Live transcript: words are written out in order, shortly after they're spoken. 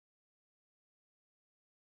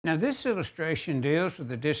Now, this illustration deals with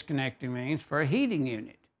the disconnecting means for a heating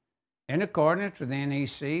unit in accordance with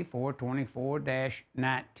NEC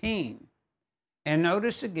 424-19. And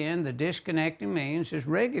notice again, the disconnecting means is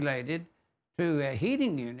regulated to a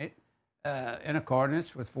heating unit in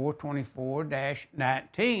accordance with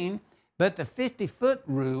 424-19, but the 50-foot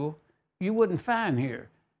rule you wouldn't find here.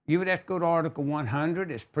 You would have to go to Article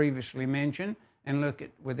 100, as previously mentioned, and look at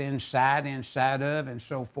with inside of, and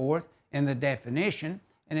so forth in the definition,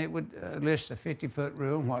 and it would list the 50-foot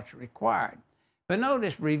rule and what's required. But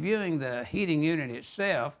notice, reviewing the heating unit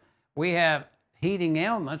itself, we have heating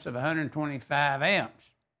elements of 125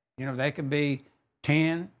 amps. You know, they could be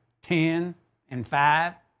 10, 10, and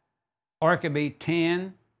 5, or it could be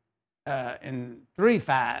 10 and 3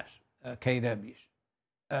 5s kWs.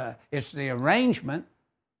 It's the arrangement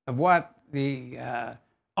of what the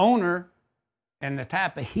owner and the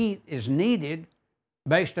type of heat is needed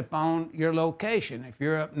based upon your location. If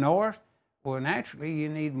you're up north, well, naturally, you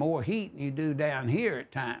need more heat than you do down here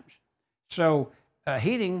at times. So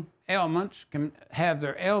heating elements can have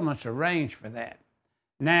their elements arranged for that.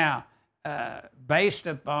 Now, based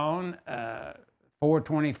upon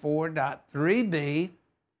 424.3b,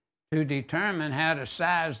 to determine how to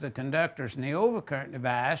size the conductors in the overcurrent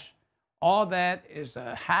device, all that is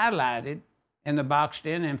highlighted in the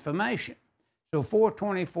boxed-in information. So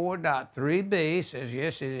 424.3b says,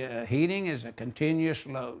 yes, heating is a continuous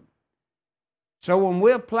load. So when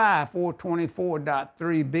we apply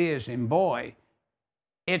 424.3b as in boy,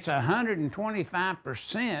 it's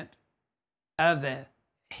 125% of the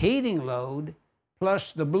heating load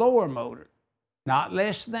plus the blower motor, not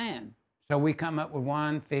less than. So we come up with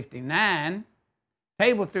 159.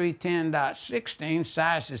 Table 310.16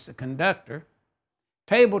 sizes the conductor.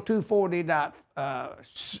 Table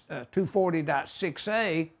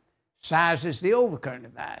 240.6a sizes the overcurrent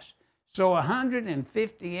device. So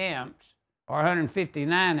 150 amps, or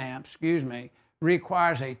 159 amps, excuse me,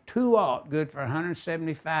 requires a 2-aught, good for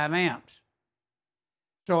 175 amps.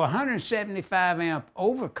 So a 175 amp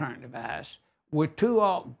overcurrent device with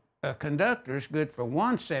 2-aught conductors, good for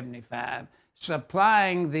 175,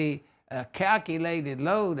 supplying the calculated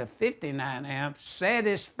load of 59 amps,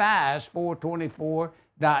 satisfies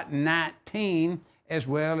 424.19 as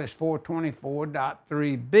well as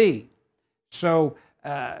 424.3b. So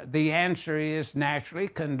the answer is naturally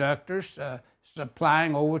conductors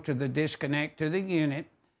supplying over to the disconnect to the unit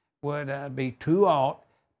would be 2-aught,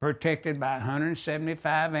 protected by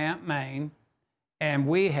 175 amp main, and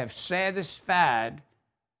we have satisfied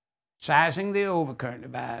sizing the overcurrent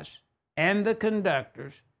device and the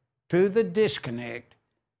conductors to the disconnect,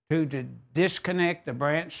 to disconnect the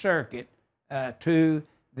branch circuit to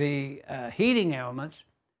the heating elements,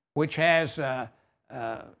 which has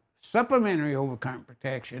supplementary overcurrent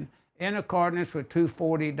protection in accordance with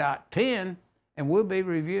 240.10, and we'll be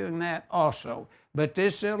reviewing that also. But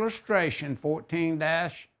this illustration,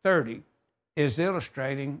 14-30, is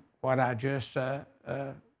illustrating what I just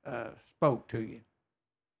spoke to you.